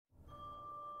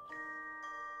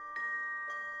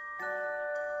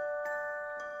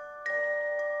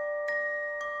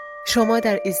شما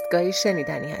در ایستگاهی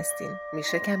شنیدنی هستین.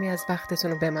 میشه کمی از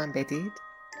وقتتون رو به من بدید؟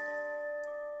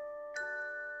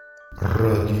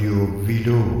 رادیو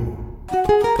ویلو.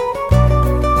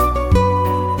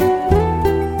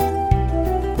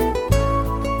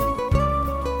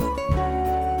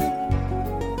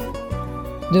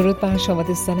 درود بر شما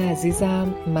دوستان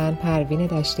عزیزم. من پروین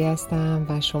دشتی هستم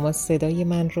و شما صدای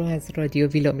من رو از رادیو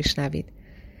ویلو میشنوید.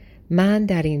 من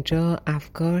در اینجا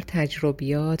افکار،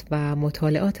 تجربیات و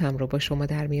مطالعاتم رو با شما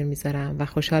در میون میذارم و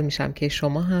خوشحال میشم که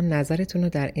شما هم نظرتون رو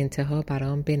در انتها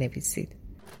برام بنویسید.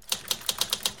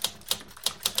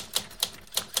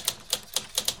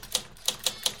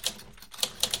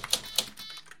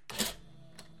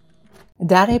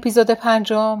 در اپیزود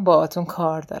 5 باهاتون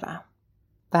کار دارم.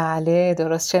 بله،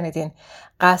 درست شنیدین.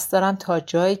 قصد دارم تا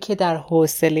جایی که در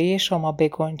حوصله شما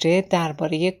بگنجه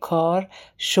درباره کار،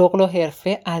 شغل و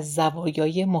حرفه از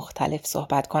زوایای مختلف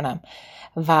صحبت کنم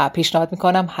و پیشنهاد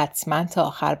میکنم حتما تا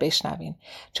آخر بشنوین،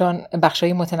 چون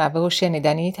بخشای متنوع و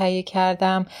شنیدنی تهیه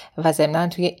کردم و ضمناً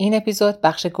توی این اپیزود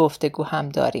بخش گفتگو هم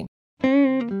داریم.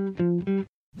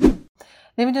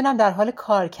 نمیدونم در حال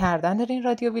کار کردن دارین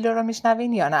رادیو ویلو رو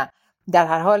میشنوین یا نه. در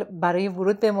هر حال برای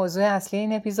ورود به موضوع اصلی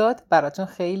این اپیزود براتون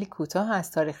خیلی کوتاه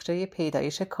از تاریخچه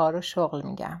پیدایش کار و شغل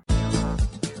میگم.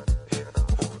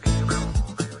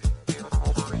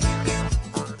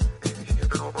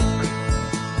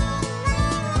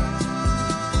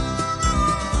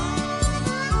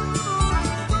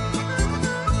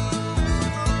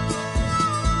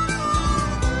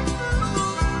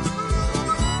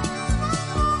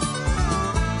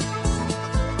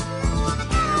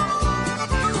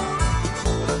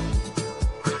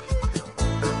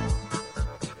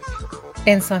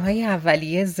 انسان‌های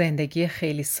اولیه زندگی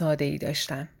خیلی ساده‌ای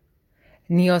داشتن.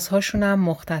 نیازهاشون هم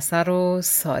مختصر و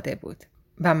ساده بود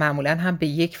و معمولاً هم به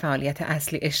یک فعالیت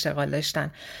اصلی اشتغال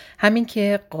داشتن. همین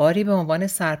که غاری به عنوان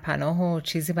سرپناه و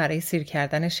چیزی برای سیر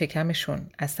کردن شکمشون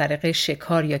از طریق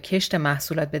شکار یا کشت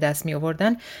محصولات به دست می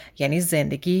آوردن، یعنی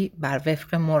زندگی بر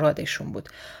وفق مرادشون بود.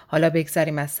 حالا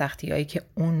بگذریم از سختی‌هایی که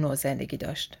اون نوع زندگی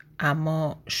داشت.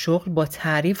 اما شغل با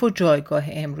تعریف و جایگاه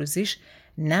امروزیش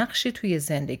نقشی توی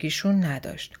زندگیشون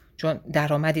نداشت، چون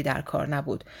درآمدی در کار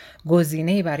نبود،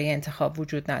 گزینه‌ای برای انتخاب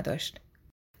وجود نداشت.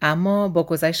 اما با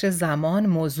گذشت زمان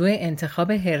موضوع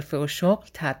انتخاب حرفه و شغل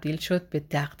تبدیل شد به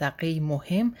دغدغه‌ای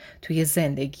مهم توی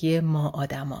زندگی ما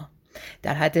آدما،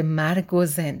 در حد مرگ و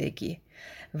زندگی،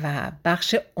 و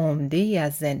بخش عمده‌ای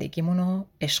از زندگیمون رو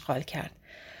اشغال کرد.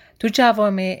 تو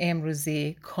جوامع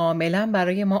امروزی کاملا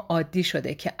برای ما عادی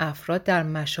شده که افراد در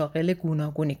مشاغل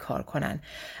گوناگونی کار کنن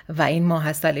و این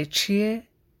ماحصل چیه؟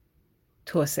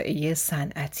 توسعه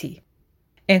صنعتی.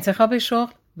 انتخاب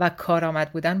شغل و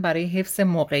کارآمد بودن برای حفظ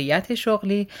موقعیت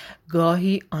شغلی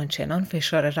گاهی آنچنان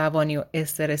فشار روانی و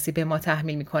استرسی به ما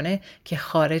تحمیل میکنه که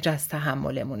خارج از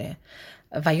تحملمونه،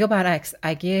 و یا برعکس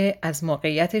اگه از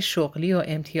موقعیت شغلی و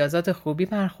امتیازات خوبی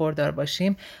برخوردار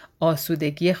باشیم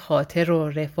آسودگی خاطر و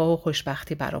رفاه و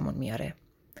خوشبختی برامون میاره.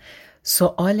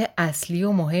 سوال اصلی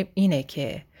و مهم اینه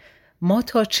که ما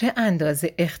تا چه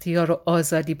اندازه اختیار و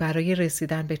آزادی برای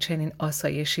رسیدن به چنین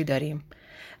آسایشی داریم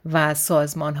و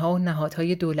سازمان‌ها و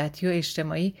نهادهای دولتی و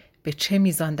اجتماعی به چه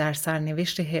میزان در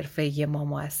سرنوشت حرفه‌ای ما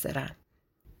مؤثرن.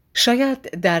 شاید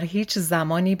در هیچ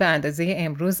زمانی به اندازه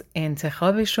امروز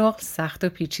انتخاب شغل سخت و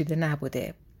پیچیده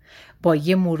نبوده. با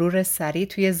یه مرور سریع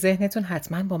توی ذهنتون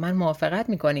حتما با من موافقت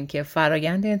میکنین که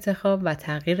فرایند انتخاب و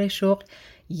تغییر شغل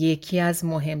یکی از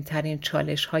مهمترین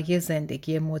چالش‌های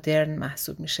زندگی مدرن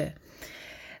محسوب میشه.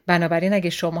 بنابراین اگه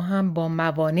شما هم با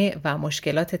موانع و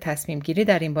مشکلات تصمیم گیری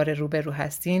در این باره روبرو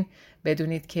هستین،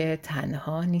 بدونید که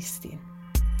تنها نیستین.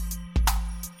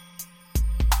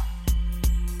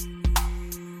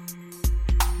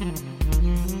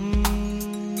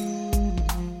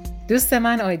 دوست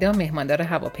من آیدا مهماندار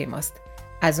هواپیماست.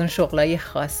 از اون شغلای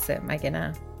خاصه، مگه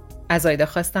نه؟ از آیدا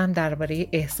خواستم درباره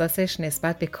احساسش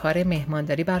نسبت به کار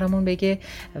مهمانداری برامون بگه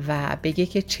و بگه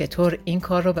که چطور این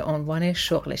کار رو به عنوان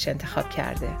شغلش انتخاب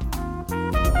کرده.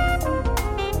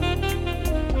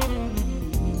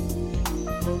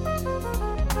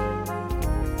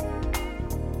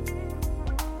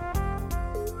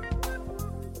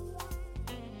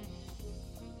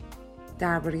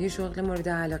 درباره شغل مورد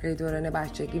علاقه دوران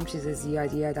بچگیم چیز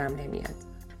زیادی یادم نمیاد.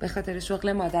 به خاطر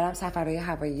شغل مادرم سفرهای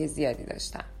هوایی زیادی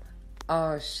داشتم.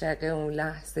 عاشق اون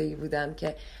لحظه‌ای بودم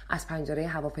که از پنجره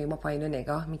هواپیما پایین رو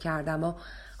نگاه می‌کردم و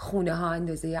خونه ها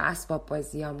اندازه اسباب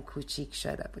بازیام کوچیک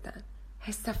شده بودن.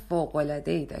 حس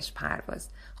فوق‌العاده‌ای داشت پرواز،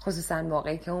 خصوصا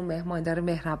موقعی که اون مهماندار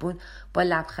مهربون با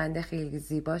لبخند خیلی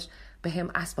زیباش به هم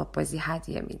اسباب بازی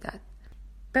هدیه میداد.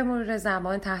 به مرور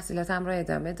زمان تحصیلاتم را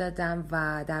ادامه دادم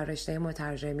و در رشته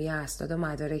مترجمی اسناد و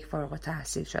مدارک فارغ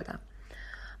التحصیل شدم.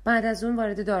 بعد از اون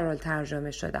وارد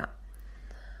دارالترجمه شدم.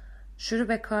 شروع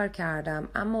به کار کردم،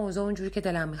 اما اوضاع اونجوری که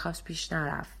دلم میخواست پیش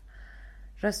نرفت.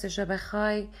 راستشو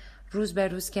بخوای روز به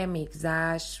روز که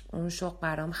میگذشت اون شغل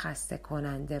برام خسته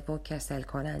کننده و کسل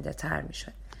کننده تر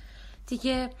میشد.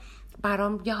 دیگه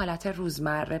برام یه حالت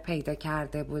روزمره پیدا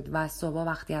کرده بود و صبح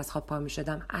وقتی از خواب پا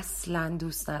میشدم اصلاً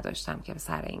دوست نداشتم که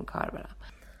سر این کار برم.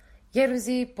 یه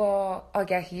روزی با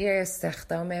آگهی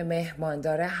استخدام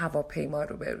مهماندار هواپیما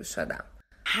روبرو شدم.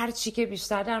 هر چی که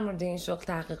بیشتر در مورد این شغل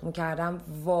تحقیق میکردم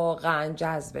واقعا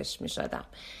جذبش میشدم.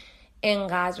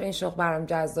 انقدر این شغل برام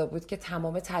جذاب بود که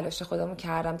تمام تلاش خودمو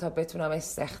کردم تا بتونم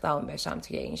استخدام بشم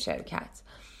توی این شرکت.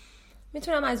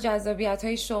 میتونم از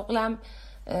جذابیت‌های شغلم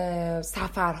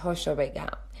سفرهاشو بگم.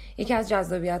 یکی از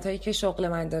جذابیت‌هایی که شغل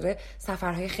من داره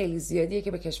سفرهای خیلی زیادیه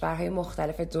که به کشورهای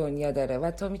مختلف دنیا داره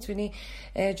و تو میتونی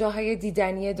جاهای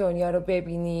دیدنی دنیا رو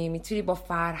ببینی، میتونی با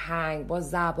فرهنگ، با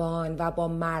زبان و با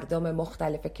مردم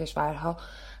مختلف کشورها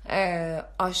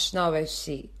آشنا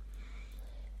بشی.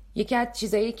 یکی از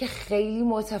چیزایی که خیلی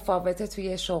متفاوته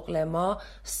توی شغل ما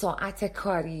ساعت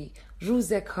کاری،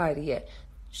 روز کاریه.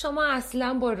 شما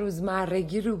اصلا با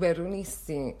روزمرگی روبرو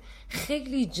نیستین.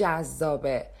 خیلی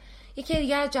جذابه. یکی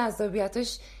دیگه از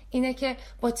جذابیتش اینه که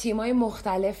با تیمای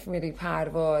مختلف میری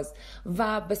پرواز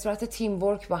و به صورت تیم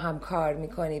ورک با هم کار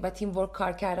میکنی و تیم ورک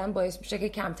کار کردن باعث میشه که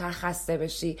کمتر خسته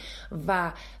بشی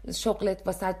و شغلت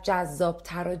واسه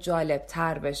جذابتر و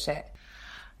جالبتر بشه.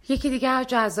 یکی دیگه از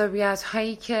جذابیت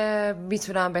هایی که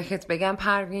میتونم بهت بگم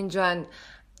پروین جان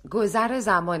گذر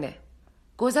زمانه.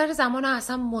 گذر زمان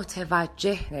اصلا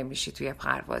متوجه نمیشی توی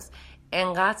پرواز.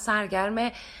 انقدر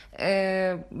سرگرم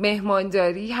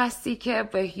مهمانداری هستی که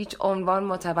به هیچ عنوان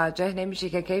متوجه نمیشی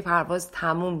که کی پرواز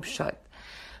تموم شد.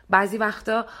 بعضی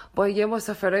وقتا با یه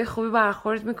مسافرای خوبی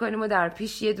برخورد میکنیم و در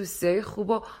پیش یه دوستیای خوب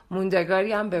و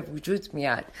موندگاری هم به وجود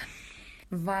میاد.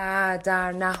 و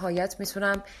در نهایت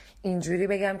میتونم اینجوری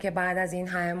بگم که بعد از این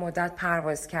همه مدت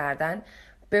پرواز کردن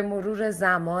به مرور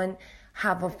زمان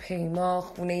هواپیما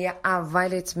خونه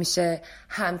اولت میشه،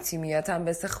 هم تیمیات هم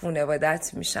مثل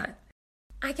خانواده‌ات میشن.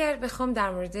 اگر بخوام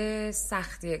در مورد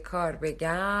سختی کار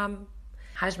بگم،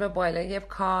 حجم بالای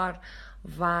کار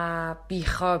و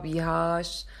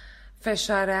بیخوابی‌هاش،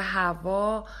 فشار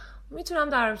هوا، میتونم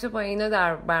در رابطه با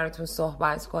اینا براتون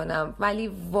صحبت کنم، ولی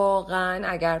واقعا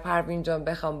اگر پروین جان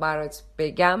بخوام برات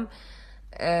بگم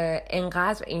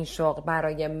انقدر این شغل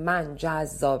برای من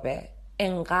جذابه،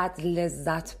 انقدر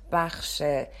لذت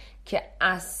بخشه که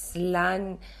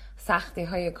اصلاً سختی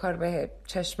های کار به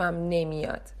چشمم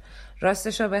نمیاد.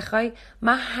 راستشو بخوای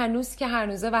من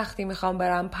هنوز وقتی میخوام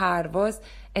برم پرواز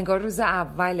انگار روز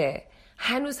اوله،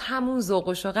 هنوز همون ذوق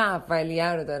و شوق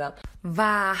اولیه رو دارم و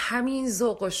همین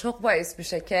ذوق و شوق باعث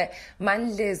میشه که من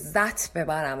لذت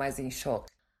ببرم از این شغل.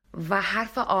 و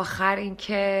حرف آخر این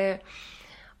که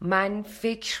من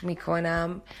فکر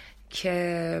میکنم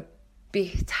که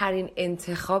بهترین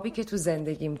انتخابی که تو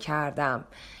زندگیم کردم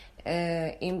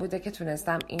این بوده که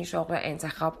تونستم این شغل رو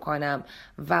انتخاب کنم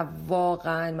و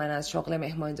واقعا من از شغل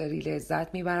مهمانداری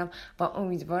لذت میبرم و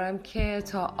امیدوارم که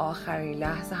تا آخرین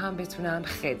لحظه هم بتونم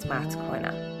خدمت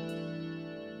کنم.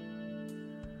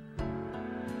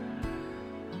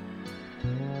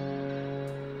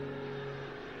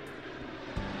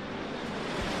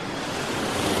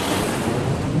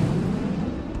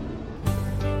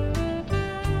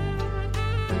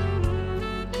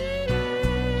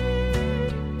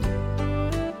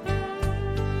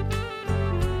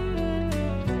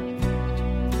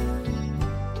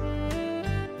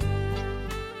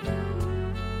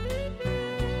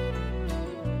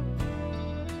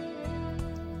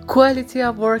 Quality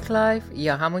of Work Life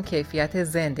یا همون کیفیت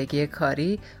زندگی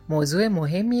کاری موضوع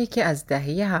مهمیه که از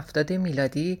دهه 70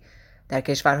 میلادی در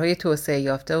کشورهای توسعه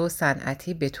یافته و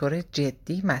صنعتی به طور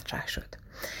جدی مطرح شد.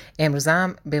 امروز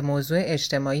هم به موضوع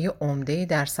اجتماعی عمده‌ای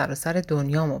در سراسر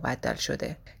دنیا مبدل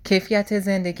شده. کیفیت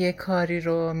زندگی کاری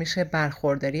رو میشه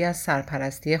برخورداری از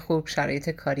سرپرستی خوب، شرایط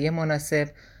کاری مناسب،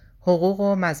 حقوق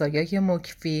و مزایای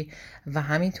مکفی و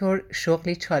همینطور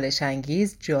شغلی چالش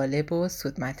انگیز، جالب و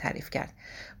سودمند تعریف کرد.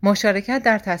 مشارکت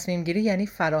در تصمیم گیری یعنی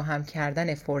فراهم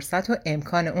کردن فرصت و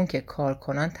امکان اون که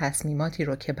کارکنان تصمیماتی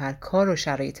رو که بر کار و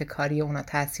شرایط کاری اونا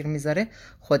تأثیر میذاره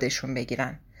خودشون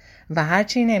بگیرن و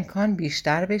هرچی این امکان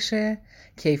بیشتر بشه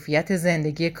کیفیت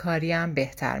زندگی کاری هم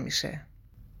بهتر میشه.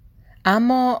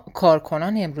 اما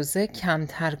کارکنان امروزه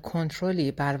کمتر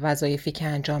کنترلی بر وظایفی که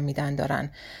انجام میدن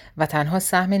دارن و تنها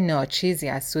سهم ناچیزی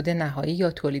از سود نهایی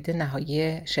یا تولید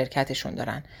نهایی شرکتشون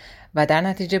دارن و در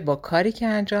نتیجه با کاری که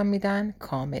انجام میدن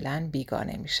کاملا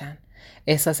بیگانه میشن.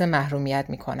 احساس محرومیت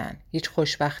میکنن، هیچ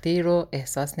خوشبختی رو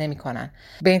احساس نمیکنن.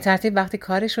 به این ترتیب وقتی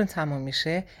کارشون تموم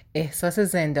میشه احساس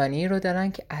زندانی رو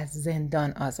دارن که از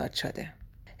زندان آزاد شده.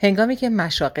 هنگامی که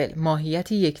مشاغل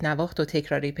ماهیتی یک نواخت و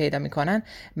تکراری پیدا میکنن،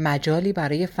 مجالی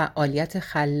برای فعالیت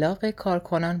خلاق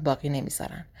کارکنان باقی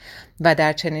نمیذارن و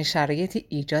در چنین شرایطی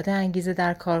ایجاد انگیزه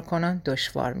در کارکنان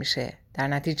دشوار میشه. در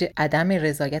نتیجه عدم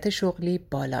رضایت شغلی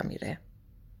بالا میره.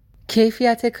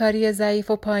 کیفیت کاری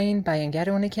ضعیف و پایین بیانگر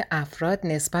اونه که افراد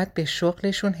نسبت به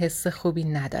شغلشون حس خوبی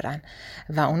ندارن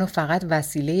و اونو فقط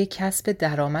وسیله کسب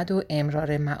درآمد و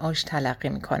امرار معاش تلقی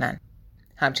میکنن.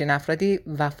 همچنین افرادی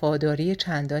وفاداری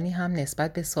چندانی هم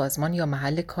نسبت به سازمان یا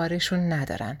محل کارشون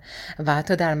ندارن و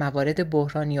حتی در موارد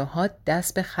بحرانی و حاد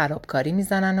دست به خرابکاری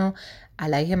میزنن و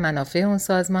علیه منافع اون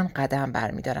سازمان قدم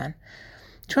برمیدارن.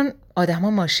 چون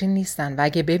آدما ماشین نیستن و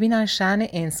اگه ببینن شأن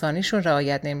انسانیشون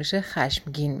رعایت نمیشه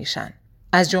خشمگین میشن.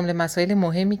 از جمله مسائل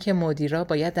مهمی که مدیرا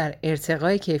باید در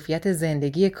ارتقای کیفیت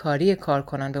زندگی کاری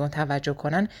کارکنان به اون توجه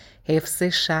کنن، حفظ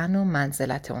شأن و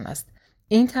منزلت اوناست.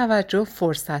 این توجه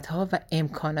فرصت‌ها و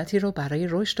امکاناتی رو برای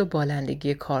رشد و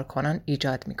بالندگی کارکنان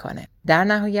ایجاد میکنه. در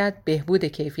نهایت بهبود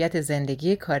کیفیت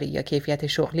زندگی کاری یا کیفیت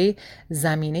شغلی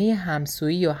زمینه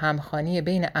همسویی و همخوانی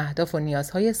بین اهداف و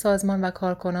نیازهای سازمان و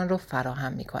کارکنان رو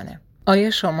فراهم میکنه. آیا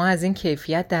شما از این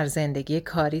کیفیت در زندگی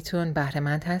کاریتون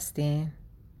بهره‌مند هستین؟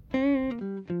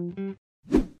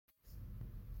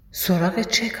 سراغ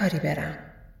چه کاری برم؟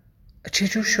 چه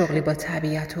جور شغلی با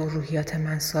طبیعت و روحیات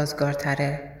من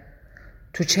سازگارتره؟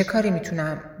 تو چه کاری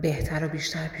میتونم بهتر و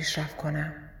بیشتر پیشرفت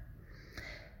کنم؟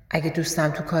 اگه دوستم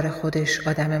تو کار خودش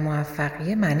آدم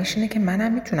موفقیه، معنیش اینه که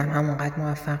منم میتونم همونقدر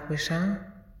موفق بشم؟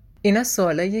 اینا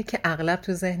سوالاییه که اغلب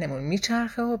تو ذهنمون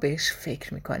میچرخه و بهش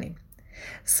فکر میکنیم.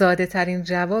 ساده ترین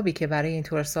جوابی که برای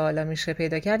اینطور سوالا میشه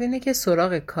پیدا کرد اینه که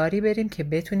سراغ کاری بریم که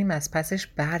بتونیم از پسش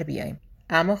بر بیاییم.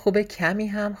 اما خوبه کمی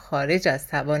هم خارج از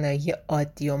توانایی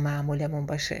عادی و معمولمون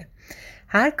باشه.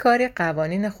 هر کاری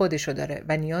قوانین خودشو داره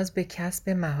و نیاز به کسب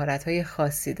مهارت‌های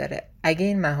خاصی داره. اگه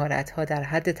این مهارت‌ها در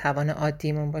حد توان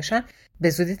عادیمون باشن، به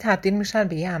زودی تبدیل میشن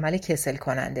به یه عمل کسل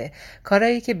کننده.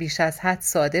 کارهایی که بیش از حد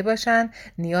ساده باشن،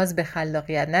 نیاز به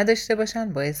خلاقیت نداشته باشن،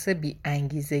 باعث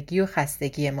بی‌انگیزگی و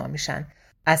خستگی ما میشن.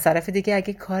 از طرف دیگه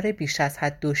اگه کار بیش از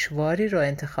حد دشواری رو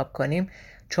انتخاب کنیم،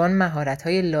 چون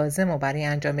مهارت‌های لازم رو برای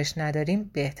انجامش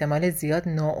نداریم، به احتمال زیاد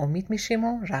ناامید میشیم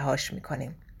و رهاش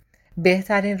میکنیم.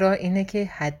 بهترین راه اینه که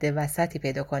حد وسطی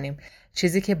پیدا کنیم،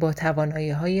 چیزی که با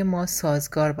توانایی‌های ما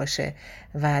سازگار باشه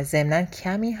و ضمناً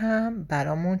کمی هم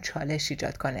برامون چالش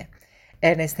ایجاد کنه.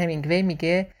 ارنست همینگوی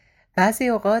میگه بعضی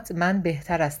اوقات من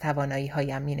بهتر از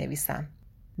توانایی‌هایم می‌نویسم.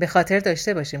 به خاطر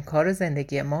داشته باشیم کار و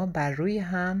زندگی ما بر روی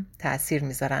هم تأثیر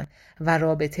میذارن و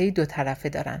رابطه‌ای دو طرفه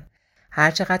دارن.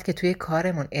 هر چقدر که توی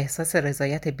کارمون احساس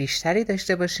رضایت بیشتری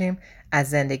داشته باشیم، از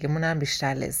زندگیمون هم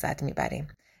بیشتر لذت میبریم.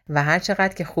 و هر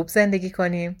چقدر که خوب زندگی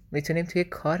کنیم میتونیم توی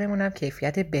کارمون هم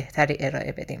کیفیت بهتری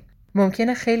ارائه بدیم.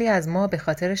 ممکنه خیلی از ما به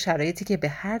خاطر شرایطی که به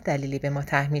هر دلیلی به ما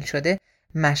تحمیل شده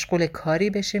مشغول کاری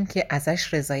بشیم که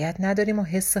ازش رضایت نداریم و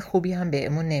حس خوبی هم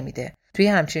بهمون نمیده. توی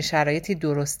همچین شرایطی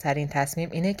درست ترین تصمیم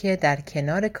اینه که در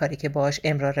کنار کاری که باهاش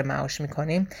امرار معاش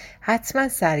میکنیم حتما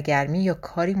سرگرمی یا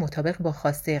کاری مطابق با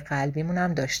خواسته قلبیمون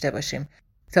هم داشته باشیم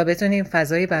تا بتونیم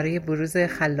فضایی برای بروز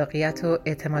خلاقیت و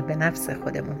اعتماد به نفس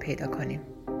خودمون پیدا کنیم.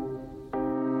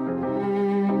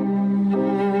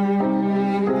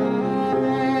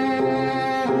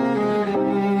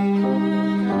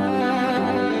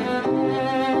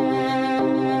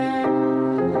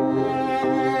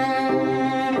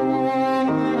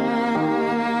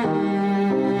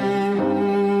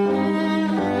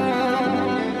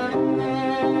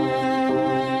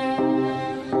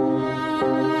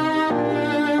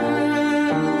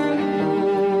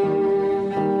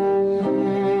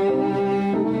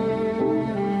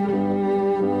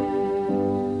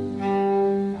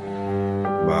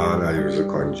 من علیرضا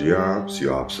کانجی ام،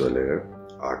 37 ساله،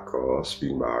 عکاس،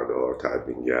 فیلمبردار،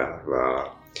 تدوینگر و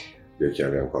یک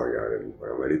کمی هم کارگردانی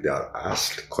میکنم، ولی در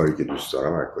اصل کاری که دوست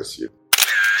دارم عکاسیه.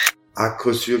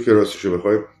 عکاسی رو که راستشو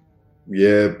بخوای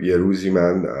یه روزی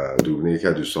من دوربین یکی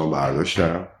از دوستان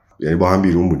برداشتم، یعنی با هم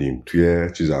بیرون بودیم، توی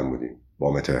چیزم بودیم،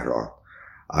 بام تهران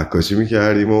عکاسی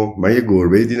میکردیم و من یه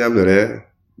گربه دیدم داره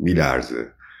میلرزه.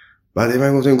 بعد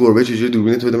من گفتم این گربه چجوری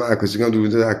دوربین تو بده من عکاسی کنم،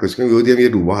 دوربین تو عکاسی کنم، یهو دیدم یه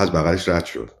روباه از بغلش رد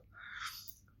شد.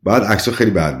 بعد عکسو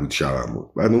خیلی بد بود، شبم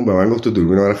بود. بعد اون به من گفت تو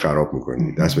دوربین من خراب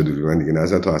می‌کنی، دست به دوربین من دیگه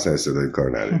نزن، تو اصلا استعداد کار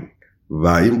نداری. و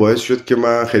این باعث شد که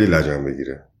من خیلی لجن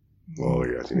بگیره.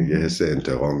 واقعیت اینه، یه حس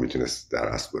انتقام میتونست در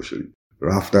اصل باشه.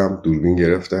 رفتم دوربین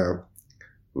گرفتم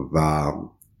و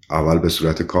اول به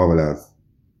صورت کاملا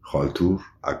خالتور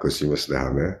عکاسی مثل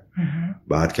همه،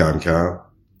 بعد کم کم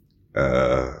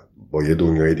با با یه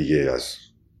دنیای دیگه از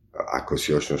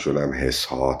عکاسی آشنا شدم. حس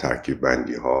ها، ترکیب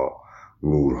بندی ها،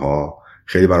 نورها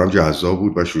خیلی برام جذاب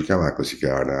بود و شروع کردم عکاسی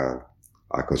کردم.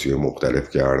 عکاسی مختلف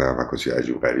کردم، عکاسی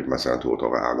عجیب غریب، مثلا تو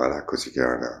اتاق عمل عکاسی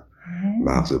کردم،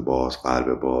 مغز باز،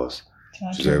 قلب باز،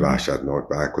 چیزای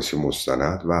وحشتناک و عکاسی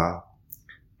مستند و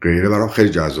غیره. برام خیلی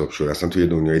جذاب شد. اصلا توی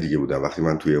دنیای دیگه بودم. وقتی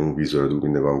من توی اون ویزور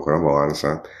دوربین نگاه میکنم واقعا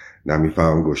اصلا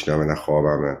نمیفهمم گشنمه، نه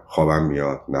خوابم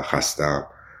میاد، نه خستم.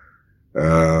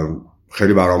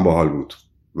 خیلی برام باحال بود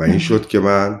و این شد که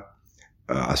من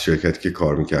از شرکتی که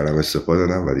کار میکردم استفاده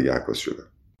دادم و دیگه عکاس شدم.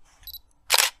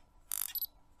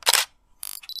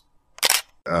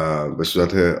 به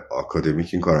صورت آکادمیک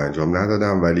این کار انجام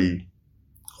ندادم، ولی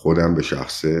خودم به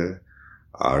شخصه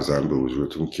عرضم به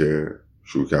حضورتون که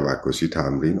شروع کردم عکاسی،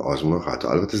 تمرین، آزمون و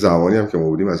خطا. البته زمانی هم که ما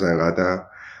بودیم مثلا اینقدر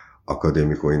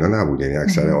آکادمیک و اینا نبود، یعنی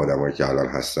اکثر آدمایی که الان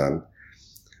هستن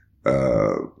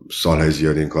سالهای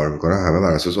زیاد این کار میکنن همه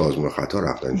بر اساس آزمون و خطا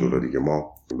رفتن جلو دیگه.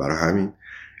 ما برای همین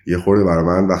یه خورده برای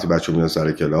من وقتی بچه‌ها میان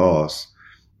سر کلاس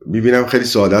میبینم خیلی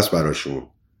ساده است براشون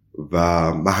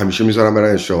و من همیشه میذارم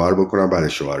برای اشتباه بکنم بعد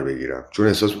اشتباه بگیرم، چون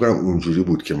احساس میکنم اونجوری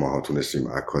بود که ماها تونستیم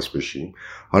عکاس بشیم.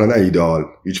 حالا نه ایدئال،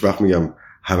 هیچ وقت میگم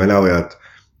همه نباید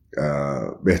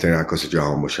بهترین عکاس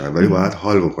جهان باشن، ولی باید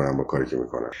حال بکنن با کاری که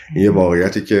میکنن. این یه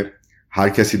واقعیتی که هر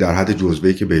کسی در حد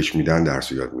جزوه‌ای که بهش میدن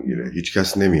درس یاد میگیره. هیچ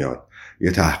کس نمیاد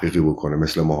یه تحقیقی بکنه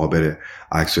مثل ماها، بره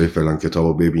عکسای فلان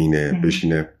کتابو ببینه،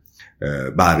 بشینه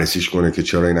بررسیش کنه که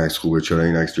چرا این عکس خوبه، چرا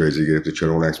این عکس جایزه گرفته،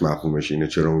 چرا اون عکس مفهومش اینه،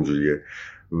 چرا اونجوریه.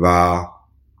 و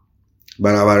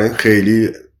بنابراین خیلی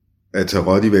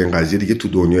اعتقادی به این قضیه دیگه تو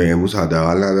دنیای امروز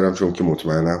حداقل ندارم، چون که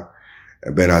مطمئنم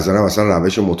به نظرم اصلا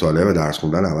روش مطالعه و درس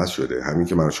خوندن عوض شده. همین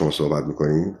که من شما صحبت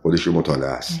میکنیم خودش یه مطالعه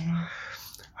است.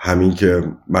 همین که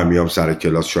من میام سر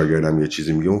کلاس شاگردم یه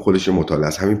چیزی میگه اون خودش یه مطالعه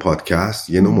است. همین پادکست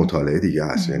یه نوع مطالعه دیگه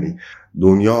است. یعنی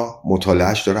دنیا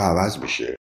مطالعهش داره عوض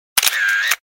میشه.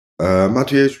 من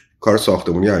توی کار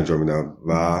ساختمانی انجام میدم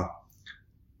و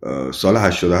سال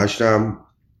 88 هم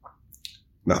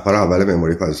نفر اول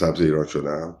معماری فضا سبز ایران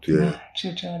شدم. توی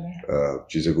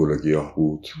چیز گلگیاه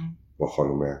بود با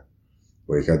خانومه،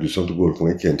 با یکی از دوستان تو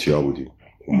گلخونه کنتیا بودیم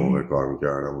اون موقع کار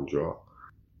میکردم اونجا.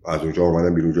 از اونجا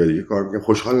اومدم بیرون جای دیگه کار میکنم.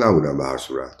 خوشحال نبودم به هر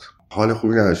صورت، حال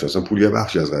خوبی نداشتم. اصلا پول یه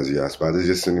بخشی از قضیه است. بعد از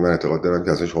یه سنی من اعتقاد دارم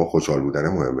که اصلا شما خوشحال بودن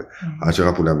مهمه. هر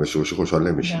چقدر پولم داشته باشی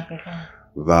خوشحال نمیشی.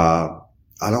 و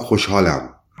الان خوشحالم.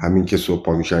 همین که صبح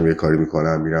پا میشم یه کاری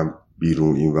میکنم، میرم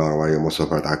بیرون این ور یه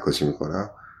مسافرت عکاسی میکنم،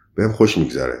 بهم خوش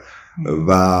میگذره.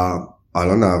 و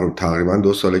الان تقریبا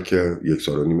 2 ساله که 1.5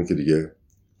 سال که دیگه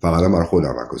فقط برای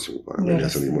خودم عکاسی میکنم. یعنی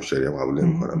اصلا دیگه مشتری هم قبول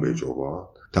نمیکنم به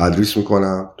جواب. تدریس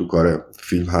میکنم، تو کار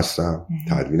فیلم هستم،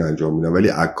 تدوین انجام میدم، ولی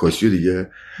عکاسی دیگه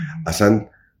اصلا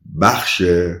بخش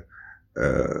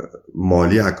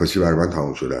مالی عکاسی برای من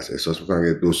تموم شده است. احساس میکنم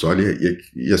که 2 سالی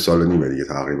 1 سال و نیمه دیگه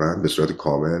تقریبا به صورت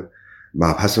کامل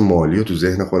مبحث مالی رو تو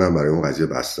ذهن خودم برای اون قضیه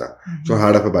بستم. چون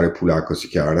هر دفعه برای پول عکاسی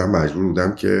کردم مجبور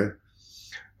بودم که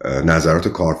نظرات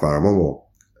کارفرمامو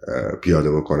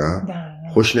پیاده بکنم.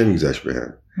 خوش نمیگذشت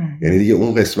بهم. یعنی دیگه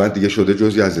اون قسمت دیگه شده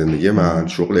جزئی از زندگی من.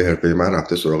 شغل حرفه‌ای من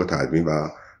رفته سراغ تدوین و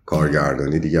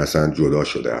کارگردانی، دیگه اصلا جدا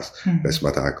شده است.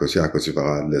 قسمت عکاسی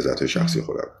فقط لذت شخصی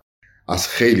خودم. از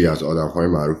خیلی از آدم‌های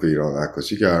معروف ایران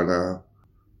عکاسی کردم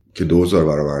که 2000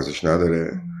 برام ارزش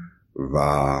نداره و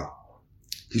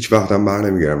هیچ وقت هم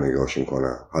نمیگیرم نگاهشون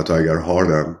کنم. حتی اگر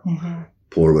هاردم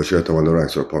پر باشه احتمال داره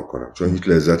عکس رو پاک کنم، چون هیچ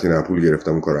لذتی نه پول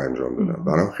گرفتم اون کار انجام دادم.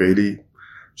 برام خیلی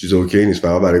چیز اوکی نیست،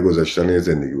 فقط برای گذاشتن یه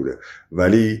زندگی بوده.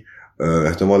 ولی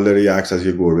احتمال داره یه عکس از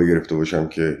یه گربه گرفته باشم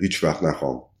که هیچ وقت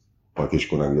نخوام پاکش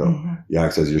کنم، یا یه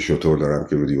عکس از یه شتر دارم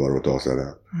که رو دیوار اتاق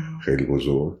زدم خیلی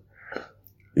بزرگ،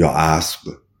 یا اسب،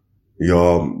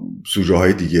 یا سوژه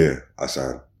های دیگه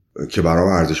اصلا که برام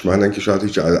ارزشمندن که شاید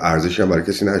هیچ ارزشی هم برای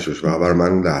کسی نشه، فقط برای من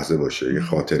اون لحظه باشه، یه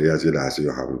خاطری از یه لحظه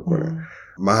رو حمل کنه.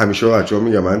 من همیشه به بچه‌ها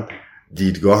میگم من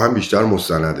دیدگاه هم بیشتر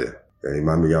مستنده. یعنی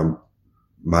من میگم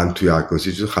من توی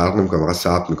عکاسی چیز خلق نمی‌کنم، فقط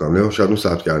ثبت می‌کنم. نه شاید اون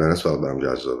ثبت کردن است فقط برام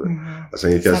جذابه.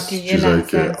 اصلا یکی از چیزایی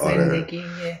که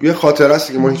یه خاطره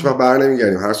است که ما هیچ وقت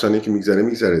برنمیگردیم. هر ثانیه که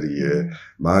میگذره دیگه.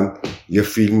 من یه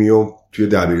فیلمیو توی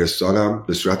دبیرستانم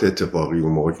به صورت اتفاقی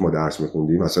اون موقع که ما درس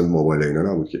می‌خوندیم، مثلا موبایل اینا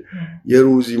نبود که، یه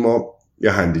روزی ما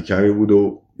یه هندیکمی بود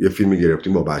و یه فیلمی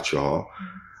گرفتیم با بچه‌ها.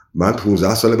 من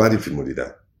 15 سال بعد این فیلمو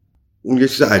دیدم. اون یه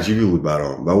چیز عجیبی بود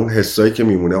برام و اون حسایی که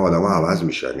میمونه آدم‌ها عوض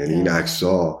میشن. یعنی این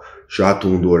عکس‌ها شاید تو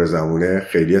اون دور زمونه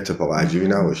خیلی اتفاق عجیبی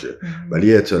نباشه،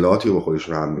 ولی اطلاعاتی رو به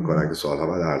خودشون حمل میکنن که سالها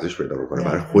بعد ارزش پیدا میکنه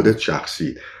برای خودت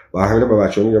شخصی. و همین به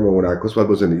بچه‌ها میگم اون عکاس باید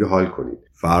با زندگی حال کنید.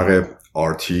 فرق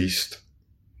آرتیست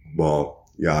با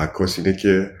یا عکاس اینه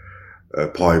که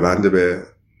پایبند به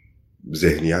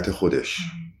ذهنیت خودش.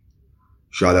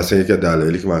 شاید اصلا یکی از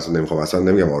دلایلی که من اصلا نمیخوام، اصلا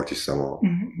نمیگم آرتیستم ها،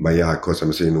 من یه عکاسم،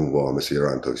 مثل یه نونوا، مثل یه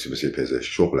رانندگی تاکسی، مثل یه پزشک،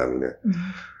 شغلم اینه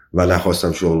و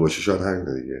نخواستم شغل باشه، شاید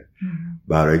همینه دیگه.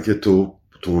 برای اینکه تو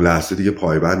اون لحظه دیگه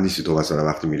پایبند نیستی. تو مثلا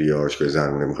وقتی میری یه آرایشگاه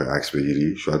زنونه میخوای عکس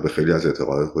بگیری، شاید به خیلی از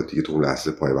اعتقادات خودت دیگه تو اون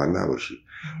لحظه پایبند نباشی،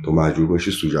 تو مجبور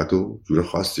باشی سوژت رو جور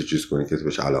خاصی چیز کنی که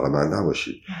بهش علاقه‌مند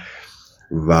نباشی.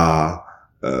 و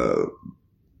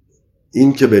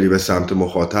این که بری به سمت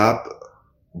مخاطب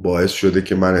باعث شده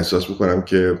که من احساس میکنم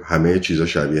که همه چیزا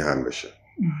شبیه هم بشه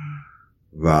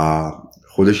و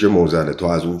خودش یه موزله. تو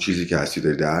از اون چیزی که هستی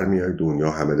داری در میای،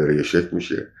 دنیا همه داره یه شکل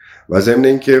میشه. و ضمن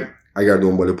این که اگر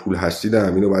دنبال پول هستید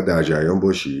اینو باید در جریان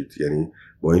باشید. یعنی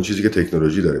با این چیزی که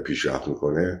تکنولوژی داره پیشرفت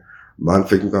میکنه، من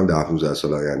فکر میکنم 10-15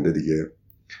 سال آینده دیگه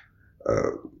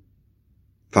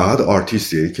فقط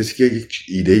آرتیست، یعنی کسی که یک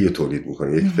ایده رو تولید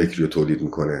میکنه، یک فکری رو تولید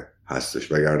میکنه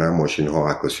هستش، وگرنه ماشین ها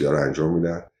عکاسی ها رو انجام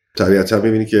میدن. طبیعتا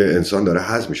میبینی که انسان داره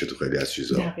هضم میشه تو خیلی از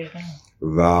چیزا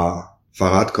و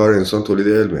فقط کار انسان تولید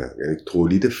علمه، یعنی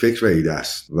تولید فکر و ایده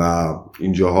است و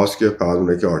اینجا هاست که فقط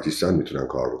اونایی که آرتیستن میتونن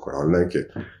کار بکنن، حالا نه که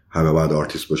همه باید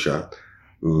آرتیست باشن.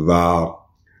 و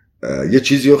یه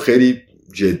چیزی رو خیلی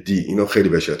جدی، اینو خیلی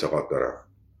بهش اعتقاد دارم.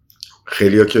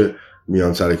 خیلیا که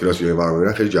میان سر کلاس یا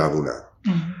برنامه خیلی جوونن.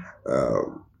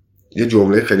 یه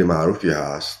جمله خیلی معروفی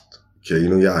هست که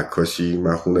اینو یه عکاسی،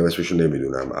 من خوندم اسمشو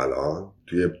نمیدونم الان،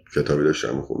 توی کتابی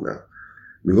داشتم میخوندم،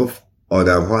 میگفت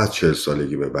آدم ها از 40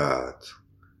 سالگی به بعد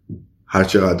هر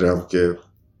چقدرم که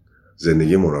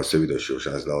زندگی مناسبی داشته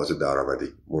باشن، از لحاظ درآمدی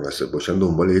مناسب باشن،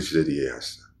 دنبال یه چیز دیگه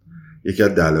هستن. یکی از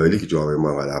دلایلی که جامعه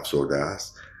ما انقدر افسرده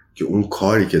است که اون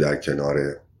کاری که در کنار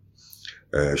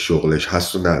شغلش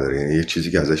هست رو نداره، یعنی یه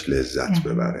چیزی که ازش لذت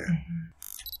ببره.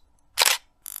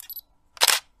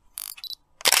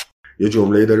 یه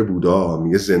جمله‌ای داره بودا،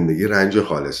 میگه زندگی رنج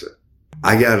خالصه.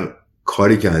 اگر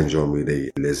کاری که انجام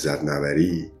میده لذت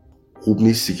نبری، خوب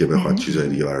نیستی که بخواد چیزای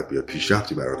دیگه برات بیاد،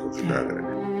 پیشرفتی برات وجود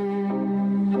نداره.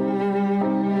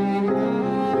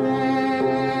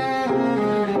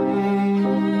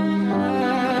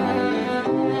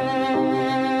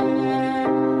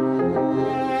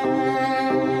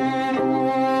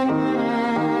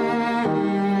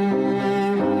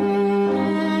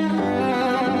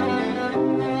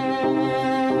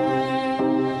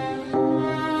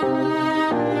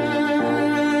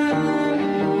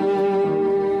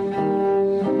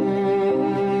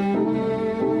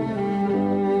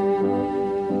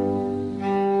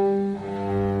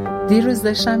 دیروز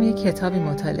داشتم یک کتابی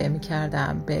مطالعه می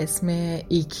کردم به اسم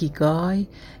ایکیگای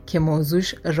که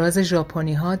موضوعش راز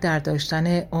ژاپنی ها در داشتن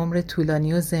عمر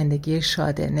طولانی و زندگی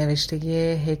شاده، نوشته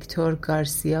هکتور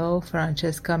گارسیا و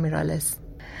فرانچسکا میرالس.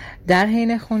 در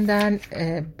حین خوندن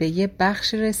به یه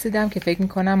بخش رسیدم که فکر می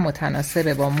کنم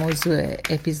متناسبه با موضوع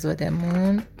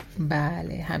اپیزودمون.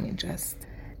 بله، همینجاست.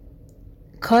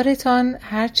 کارتان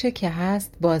هرچه که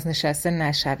هست بازنشسته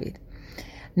نشوید.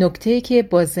 نکته‌ای که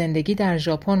با زندگی در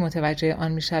ژاپن متوجه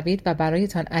آن می‌شوید و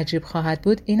برایتان عجیب خواهد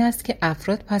بود این است که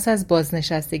افراد پس از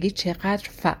بازنشستگی چقدر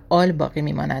فعال باقی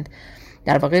می‌مانند.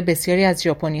 در واقع بسیاری از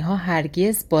ژاپنی‌ها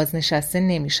هرگز بازنشسته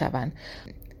نمی‌شوند.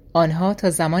 آنها تا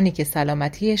زمانی که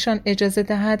سلامتیشان اجازه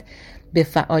دهد به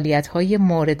فعالیت‌های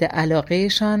مورد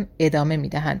علاقهشان ادامه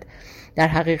می‌دهند. در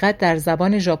حقیقت در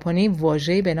زبان ژاپنی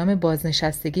واژه‌ای به نام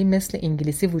بازنشستگی مثل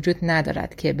انگلیسی وجود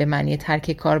ندارد که به معنی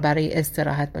ترک کار برای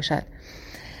استراحت باشد.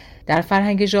 در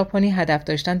فرهنگ ژاپنی هدف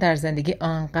داشتن در زندگی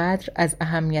آنقدر از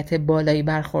اهمیت بالایی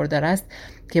برخوردار است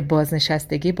که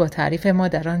بازنشستگی با تعریف ما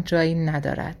در آن جایی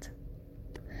ندارد.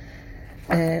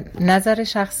 نظر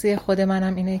شخصی خود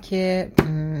منم اینه که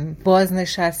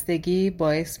بازنشستگی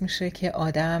باعث میشه که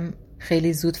آدم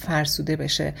خیلی زود فرسوده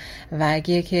بشه و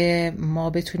اگه که ما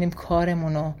بتونیم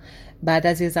کارمونو بعد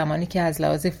از یه زمانی که از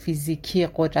لحاظ فیزیکی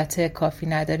قدرت کافی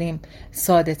نداریم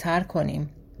ساده تر کنیم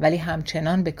ولی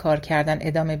همچنان به کار کردن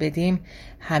ادامه بدیم،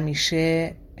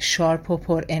 همیشه شارپ و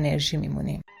پر انرژی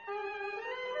میمونیم.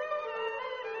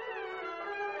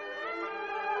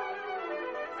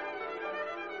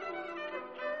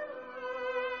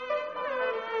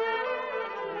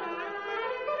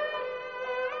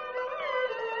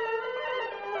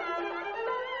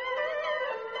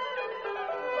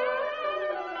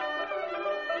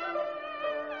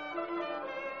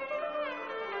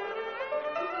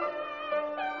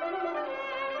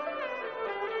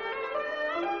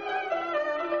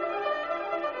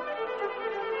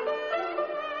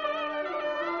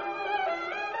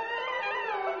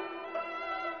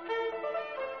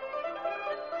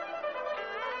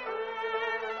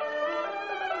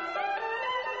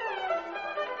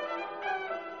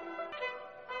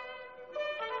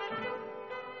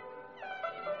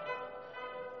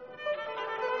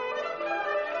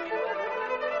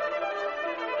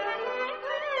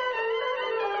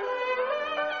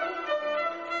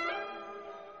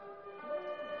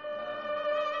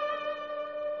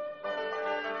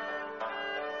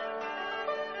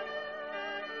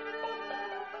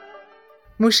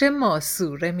 موشه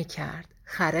ماسوره میکرد،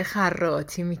 خره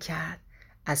خراطی میکرد،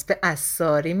 اسب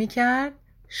عصاری میکرد،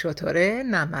 شتره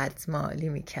نمدمالی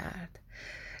میکرد.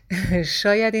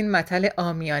 شاید این متل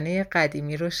عامیانه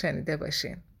قدیمی رو شنیده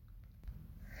باشین.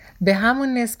 به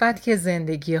همون نسبت که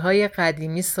زندگی‌های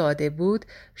قدیمی ساده بود،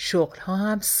 شغل‌ها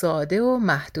هم ساده و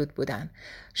محدود بودن.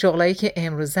 شغلایی که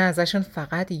امروزه ازشون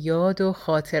فقط یاد و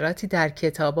خاطراتی در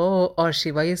کتابا و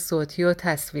آرشیوهای صوتی و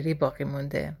تصویری باقی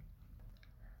مونده.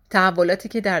 تحولاتی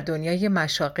که در دنیای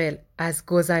مشاغل از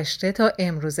گذشته تا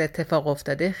امروز اتفاق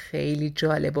افتاده خیلی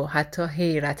جالب و حتی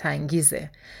حیرت انگیزه.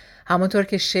 همونطور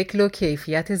که شکل و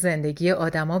کیفیت زندگی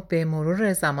آدما به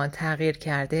مرور زمان تغییر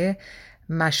کرده،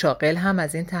 مشاغل هم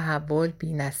از این تحول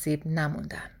بی‌نصیب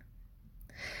نموندن.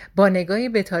 با نگاهی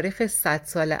به تاریخ 100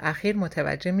 سال اخیر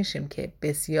متوجه میشیم که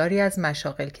بسیاری از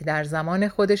مشاغل که در زمان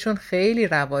خودشون خیلی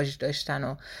رواج داشتن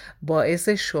و باعث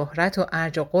شهرت و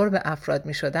ارج و قرب افراد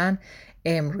میشدن،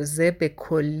 امروزه به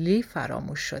کلی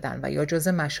فراموش شدن و یا جز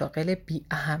مشاغل بی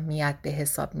اهمیت به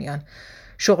حساب میان.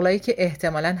 شغلایی که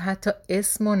احتمالاً حتی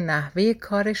اسم و نحوه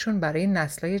کارشون برای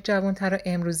نسل‌های جوان‌تر و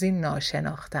امروزی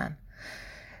ناشناختن.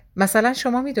 مثلا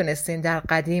شما میدونستین در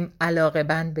قدیم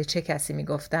علاقه‌بند به چه کسی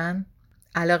میگفتن؟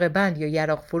 علاقه‌بند یا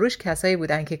یراق فروش کسایی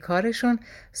بودن که کارشون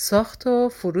ساخت و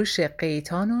فروش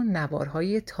قیتان و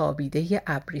نوارهای تابیده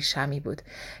ابریشمی بود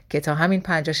که تا همین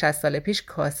 50-60 سال پیش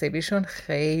کاسبیشون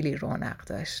خیلی رونق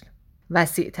داشت.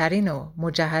 وسیع‌ترین و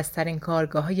مجهزترین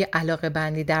کارگاه‌های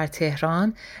علاقه‌بندی در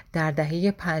تهران در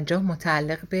دهه 50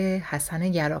 متعلق به حسن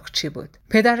یراقچی بود.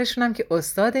 پدرشون هم که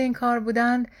استاد این کار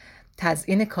بودن،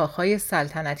 تزیین کاخهای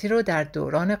سلطنتی رو در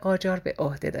دوران قاجار به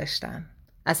عهده داشتن.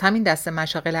 از همین دسته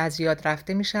مشاغل از یاد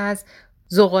رفته میشه از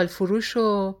زغال فروش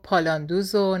و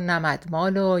پالاندوز و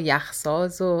نمدمال و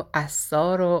یخساز و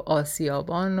عصار و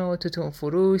آسیابان و توتون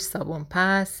فروش، صابون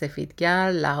پز،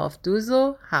 سفیدگر، لحاف دوز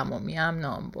و حمومی هم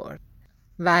نام برد.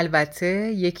 و البته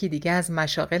یکی دیگه از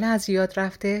مشاغل از یاد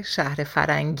رفته شهر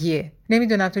فرنگیه.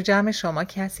 نمیدونم تو جمع شما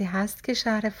کسی هست که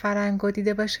شهر فرنگو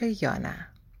دیده باشه یا نه؟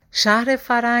 شهر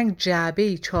فرنگ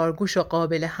جعبه‌ای چارگوش و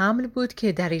قابل حمل بود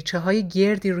که دریچه‌های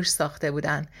گردی روش ساخته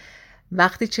بودن.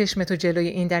 وقتی چشمتو جلوی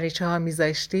این دریچه‌ها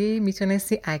میذاشتی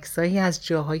میتونستی عکسایی از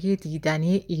جاهای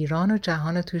دیدنی ایران و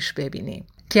جهان رو توش ببینی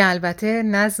که البته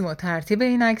نظم و ترتیب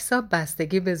این عکس‌ها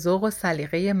بستگی به ذوق و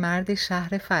سلیقه مرد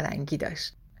شهر فرنگی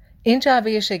داشت. این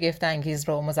جعبه شگفت‌انگیز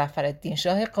رو مظفرالدین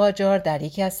شاه قاجار در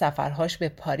یکی از سفرهاش به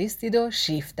پاریس دید و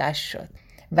شیفتش شد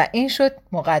و این شد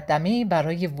مقدمه‌ای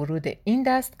برای ورود این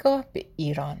دستگاه به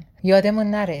ایران.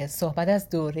 یادمون نره صحبت از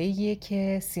دوره‌ایه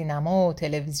که سینما و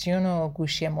تلویزیون و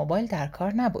گوشی موبایل در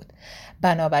کار نبود.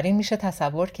 بنابراین میشه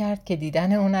تصور کرد که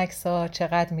دیدن اون عکس‌ها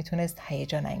چقدر میتونست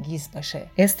هیجان انگیز باشه.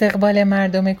 استقبال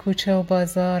مردم کوچه و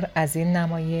بازار از این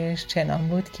نمایش چنان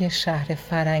بود که شهر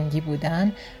فرنگی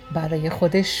بودن برای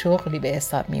خودش شغلی به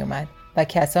حساب می اومد و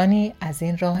کسانی از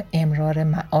این راه امرار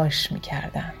معاش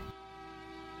می‌کردند.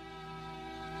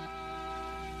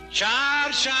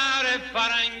 شهر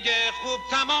فرنگ خوب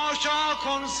تماشا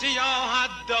کن،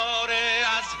 سیاحت داره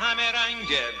از همه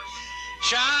رنگ.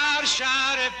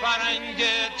 شهر فرنگ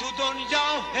تو دنیا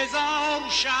هزار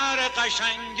شهر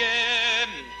قشنگه.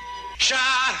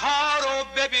 شهرها رو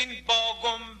ببین با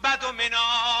گنبد و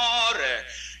منار،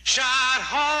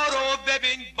 شهرها رو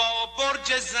ببین با برج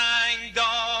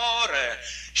زنگدار،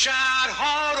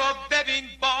 شهرها رو ببین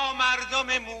با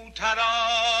مردم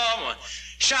محترم،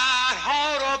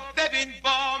 شهرها رو ببین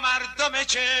با مردم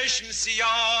چشم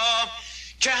سیاه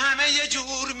که همه یه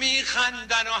جور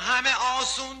میخندن و همه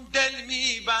آسون دل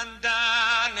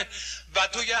میبندن و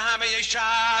توی همه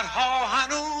شهرها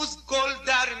هنوز گل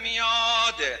در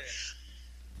میاد.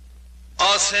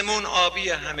 آسمون آبی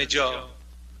همه جا،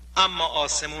 اما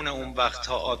آسمون اون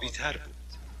وقتها آبی تر بود.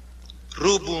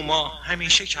 رو بوما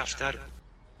همیشه کفتر بود.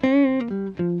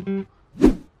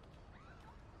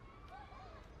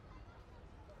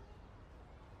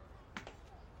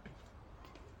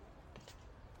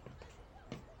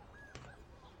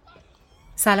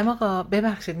 سلام آقا،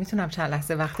 ببخشید میتونم چند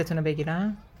لحظه وقتتون رو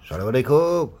بگیرم؟ سلام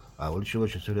علیکم. اول شما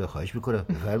چطوره؟ خواهش میکنم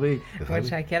بفرمایید.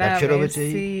 متشکرم.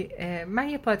 مرسی. من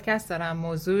یه پادکست دارم،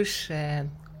 موضوعش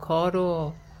کار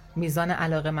و میزان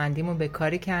علاقه‌مندیمون به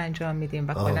کاری که انجام میدیم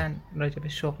و کلاً راجع به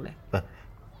شغله.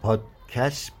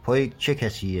 پادکست پای چه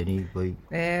کسی؟ یعنی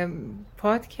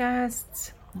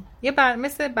پادکست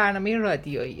مثل برنامه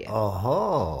رادیوییه.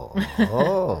 آها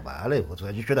بله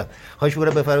متوجه شدم. خواهش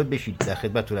میکنم بفرمایید، بشید، در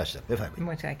خدمتتون هستم. بفرمایید.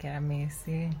 متشکرم.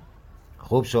 مرسی.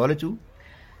 خب سوالتون؟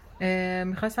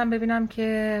 میخواستم ببینم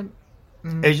که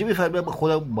اجازه بفرمایید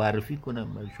خودم معرفی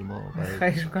کنم برای شما.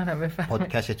 خواهش میکنم بفرمایید.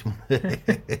 پادکستتون.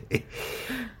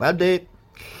 بنده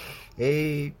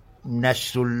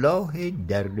نصرالله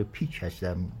در پیچ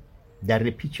هستم. در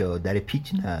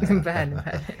پیچ نه. بله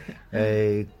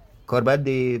بله. کاربرد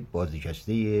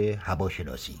بازنشسته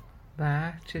هواشناسی.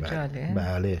 چه جالب.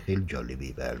 بله خیلی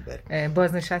جالبی. بله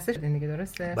بازنشسته شدین دیگه،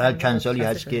 درسته؟ بله چند سالی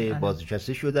هست که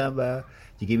بازنشسته شدم و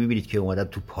دیگه میبینید که اومدم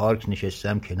تو پارک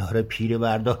نشستم کنار پیر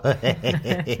مردا.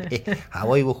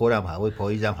 هوایی بخورم، هوای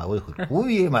پاییزم هوای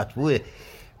خوبیه، مطبوعه.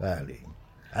 بله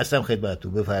هستم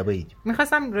خدمتتون، بفرمایید.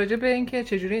 میخواستم راجع به این که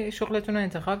چجوری شغلتون رو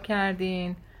انتخاب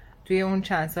کردین توی اون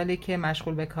چند سالی که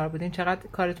مشغول به کار بودین، چقدر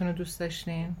کارتون رو دوست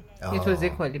داشتین؟ یه توضیح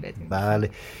کلی بدین. بله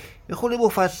یه خود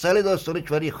مفصل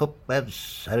داستانش، ولی خب من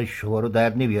سر شما رو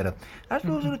در نمیارم. عرض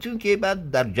به حضورتون که من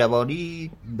در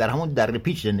جوانی در همون در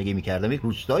پیچ زندگی میکردم. یک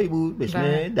روستایی بود به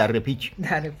اسم در پیچ.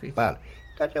 بله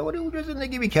در جوانی اونجا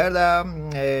زندگی میکردم،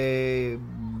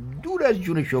 دور از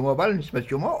جون شما، بله نسبت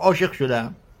شما عاشق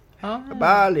شدم.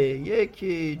 بله یک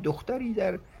دختری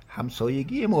در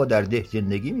همسایگی ما در ده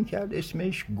زندگی میکرد،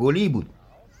 اسمش گلی بود.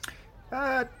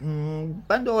 بعد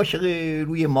بند عاشق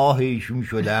روی ماهشون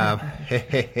شدم.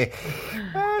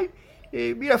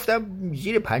 میرفتم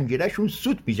زیر پنجرهشون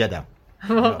سوت میزدم.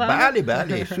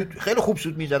 بله سوت، خیلی خوب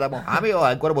سوت میزدم، همه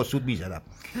آهنگا رو با سوت میزدم.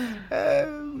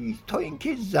 تا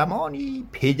اینکه زمانی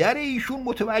پدر ایشون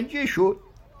متوجه شد،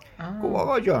 گفت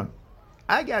آقا جان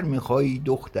اگر میخوای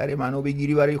دختر منو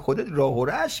بگیری برای خودت راه و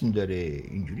رسم داره،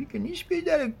 اینجوری که نیست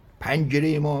پدر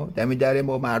پنجره ما دم در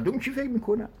ما مردم چی فکر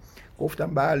میکنن.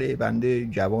 گفتم بله بنده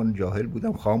جوان جاهل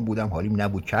بودم، خام بودم، حالیم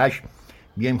نبود، چشم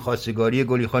بیایم خواستگاری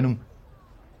گلی خانم.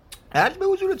 عرض به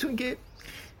حضورتون که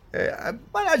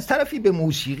من از طرفی به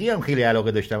موسیقی هم خیلی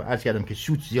علاقه داشتم، عرض کردم که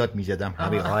سوت زیاد میزدم،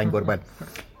 همه آهنگار. بعد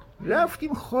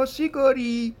رفتیم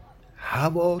خواستگاری،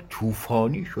 هوا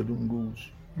طوفانی شد اون روز،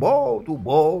 باد و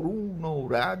بارون و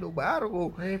رعد و برق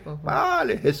و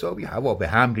بله حسابی هوا به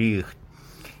هم ریخت.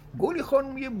 گلی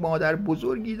خانم یه مادر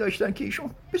بزرگی داشتن که ایشون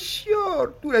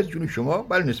بسیار دور از جون شما،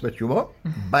 بله نسبت شما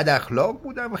بد اخلاق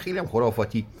بودن و خیلی هم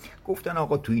خرافاتی. گفتن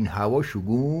آقا تو این هوا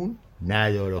شگون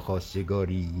نداره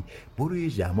خواستگاری، برو یه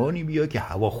زمانی بیا که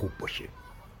هوا خوب باشه.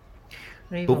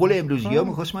 به قول امروزی ها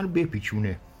میخواست منو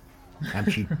بپیچونه،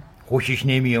 همچین خوشش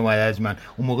نمی اومد از من.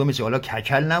 اون موقع مثل حالا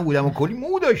کچل نبودم و کلی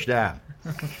مو داشتم.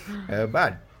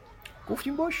 بعد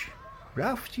گفتیم باش،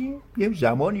 رفتیم. یه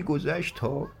زمانی گذشت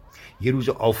تا یه روز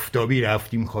آفتابی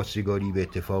رفتیم خواستگاری به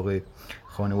اتفاق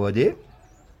خانواده.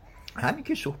 همین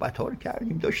که صحبت ها رو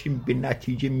کردیم داشتیم به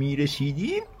نتیجه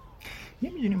میرسیدیم،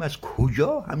 نمیدونیم از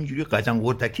کجا همینجوری قزن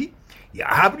قرتکی یه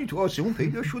ابری تو آسمون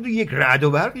پیدا شد و یک رعد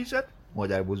و برقی زد.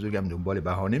 مادر بزرگم دنبال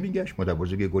بهانه میگشت. مادر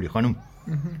بزرگ گلی خانم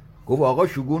گفت آقا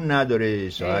شگون نداره،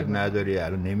 ساعت نداره،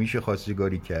 الان نمیشه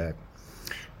خواستگاری کرد.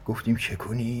 گفتیم چه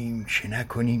کنیم چه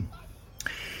نکنیم.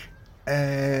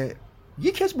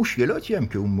 یکی از مشکلاتی هم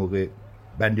که اون موقع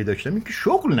بنده داشتم این که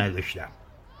شغل نداشتم.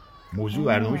 موضوع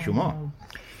برنامه شما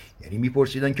یعنی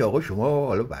میپرسیدن که آقا شما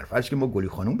حالا برفرض که ما گلی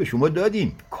خانم به شما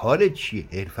دادیم، کارت چیه،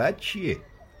 حرفت چیه،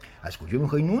 از کجا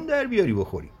میخوای نون در بیاری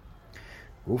بخوری.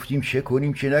 گفتیم چه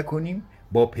کنیم چه نکنیم.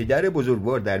 با پدر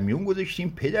بزرگوار در میون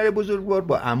گذاشتیم، پدر بزرگوار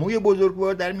با عموی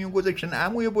بزرگوار در میون گذاشتن،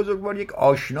 عموی بزرگوار یک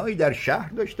آشنایی در شهر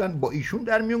داشتن با ایشون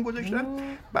در میون گذاشتن.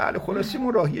 بله خلاصه ما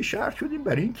راهی شهر شدیم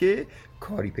برای اینکه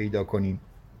کاری پیدا کنیم.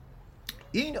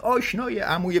 این آشنای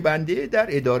عموی بنده در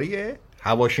اداره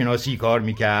هواشناسی کار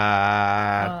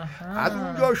میکرد. از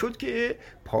اونجا شد که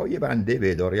پای بنده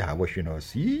به اداره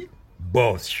هواشناسی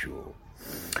باز شد.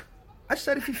 از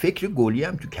طرفی فکر گلی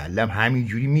هم تو کلم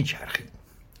همینجوری میچرخید.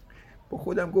 با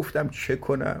خودم گفتم چه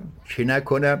کنم چه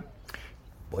نکنم،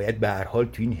 باید به هر حال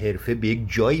تو این حرفه به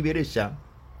یک جایی برسم.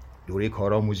 دوره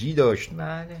کارآموزی داشت.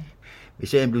 بله.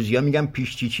 مثل امروزی ها میگم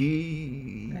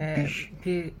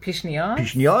پیش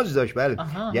نیاز داشت. بله.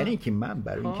 یعنی که من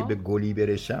برای اینکه به گلی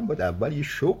برسم باید اول یه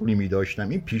شغلی میداشتم.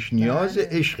 این پیش نیاز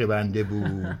عشق بنده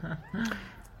بود.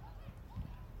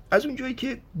 از اونجایی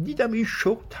که دیدم این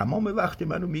شغل تمام وقت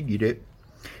منو میگیره،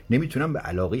 نمیتونم به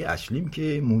علاقه اصلیم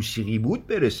که موسیقی بود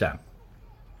برسم.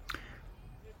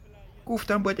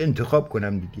 گفتم باید انتخاب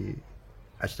کنم دیگه.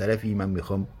 از طرفی من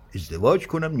میخوام ازدواج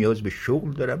کنم، نیاز به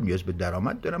شغل دارم، نیاز به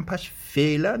درآمد دارم، پس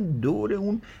فعلا دور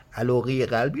اون علاقه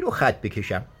قلبی رو خط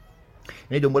بکشم،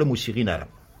 یعنی دنبال موسیقی نرم.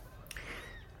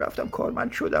 رفتم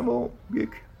کارمند شدم و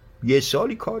یه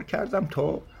سالی کار کردم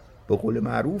تا به قول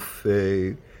معروف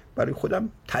برای خودم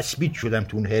تثبیت شدم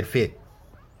تو اون حرفه.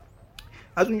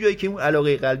 از اونجایی که اون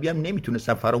علاقه قلبی هم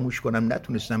نمیتونستم فراموش کنم،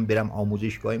 نتونستم برم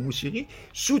آموزشگاه موسیقی،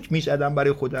 سوت میزدم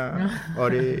برای خودم.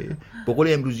 آره به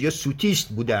قول امروزی ها سوتیست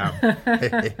بودم.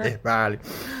 بله.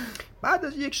 بعد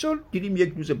از یک سال دیدیم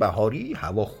یک روز بهاری،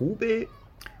 هوا خوبه،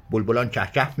 بلبلان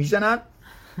چهچه میزنن.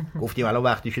 گفتیم الان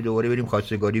وقتشه دوباره بریم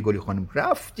خواستگاری گلی خانم.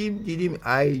 رفتیم دیدیم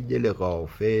ای دل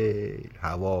غافل،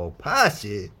 هوا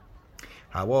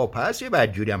پسه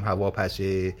بدجوری هم هوا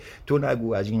پسه. تو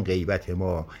نگو از این غیبت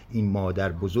ما، این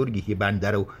مادر بزرگی که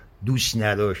بنده رو دوست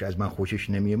نداشت، از من خوشش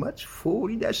نمیومد،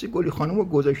 فوری دست گلی خانم رو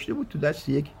گذاشته بود تو دست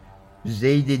یک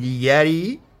زید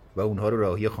دیگری و اونها رو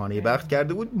راهی خانه بخت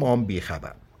کرده بود. ما هم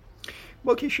بیخبر.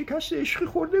 ما که شکست عشقی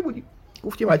خورده بودیم،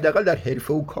 گفتیم حداقل در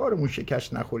حرفه و کارمون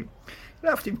شکست نخوریم.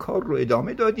 رفتیم کار رو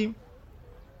ادامه دادیم،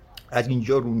 از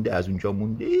اینجا رونده از اونجا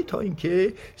مونده، تا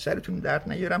اینکه سرتون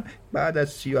درد نیارم بعد از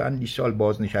 30 و اندی سال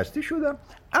بازنشسته شدم.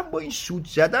 اما این سود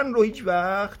زدن رو هیچ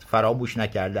وقت فراموش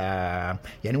نکردم.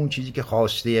 یعنی اون چیزی که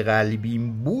خواسته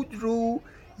قلبیم بود رو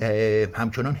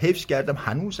همچنان حفظ کردم.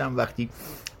 هنوزم وقتی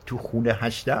تو خونه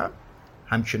هستم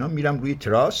همچنان میرم روی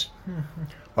تراس،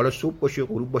 حالا صبح باشه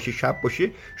غروب باشه شب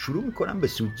باشه، شروع میکنم به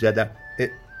سود زدن.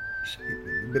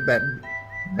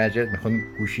 معذرت میخوام،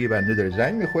 گوشی بنده داره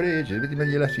زنگ میخوره، اجازه بدید من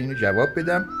یه لحظه اینو جواب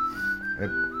بدم.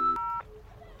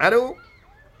 الو،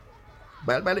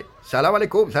 بله سلام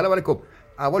علیکم.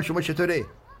 اول شما چطوره؟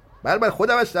 بله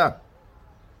خودم هستم.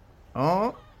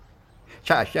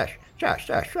 چش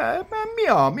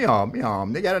من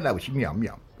میام نگران نباشید، میام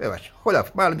ببخشید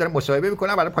خداحافظ. من الان دارم مصاحبه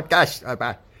میکنم برای پادکست.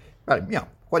 بله میام،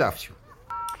 خداحافظ.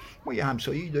 ما یه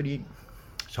همسایه‌ای داریم،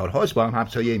 سالهاست با هم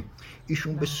همسایه‌ایم.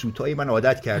 ایشون به سوتای من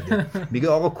عادت کرده، میگه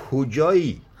آقا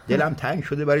کجایی؟ دلم تنگ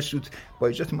شده برای سوت، با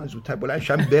اجازه من زودتر بلند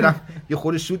شم برم یه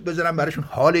خورده سوت بزنم براشون،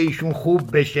 حال ایشون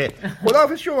خوب بشه.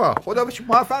 خداحافظ شما، خداحافظ،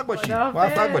 موفق باشید.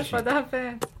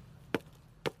 خداحافظ.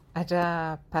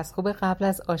 عجب، پس خوبه قبل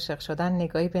از عاشق شدن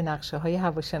نگاهی به نقشه های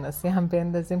هواشناسی هم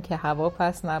بندازیم که هوا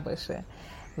پس نباشه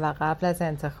و قبل از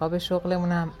انتخاب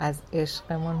شغلمون هم از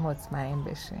عشقمون مطمئن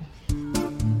بشیم.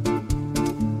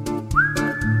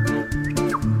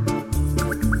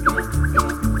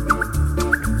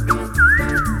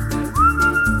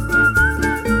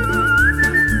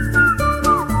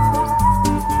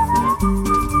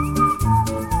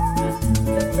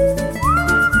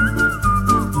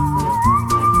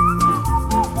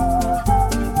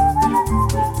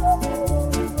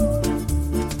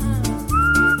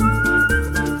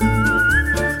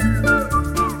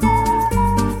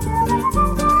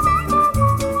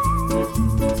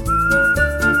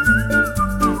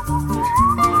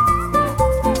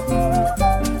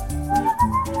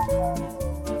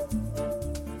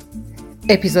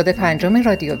 اپیزود 5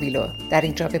 رادیو ویلو در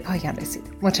اینجا به پایان رسید.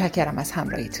 متشکرم از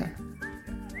همراهیتون.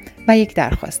 و یک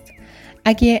درخواست: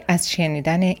 اگه از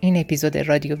شنیدن این اپیزود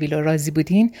رادیو ویلو راضی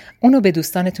بودین، اونو به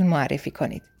دوستانتون معرفی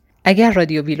کنید. اگر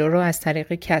رادیو ویلو رو از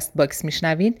طریق کست باکس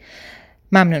میشنوید،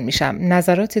 ممنون میشم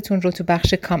نظراتتون رو تو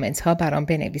بخش کامنت ها برام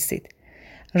بنویسید.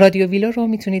 رادیو ویلو رو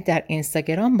میتونید در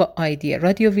اینستاگرام با آیدی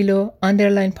رادیو ویلو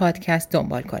 _پادکست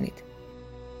دنبال کنید.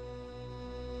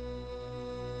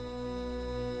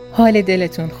 حال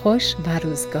دلتون خوش و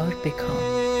روزگار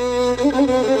بکام.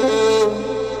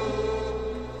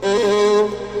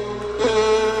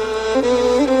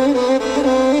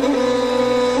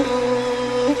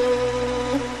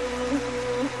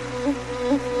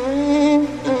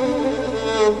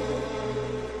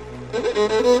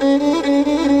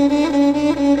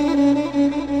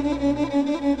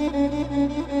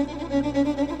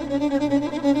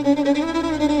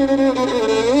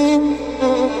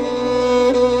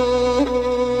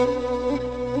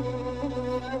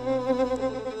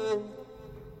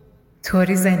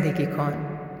 طوری زندگی کن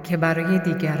که برای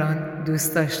دیگران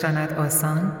دوست داشتنت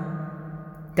آسان،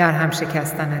 در هم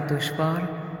شکستنت دشوار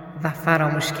و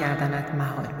فراموش کردنت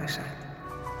محال باشد.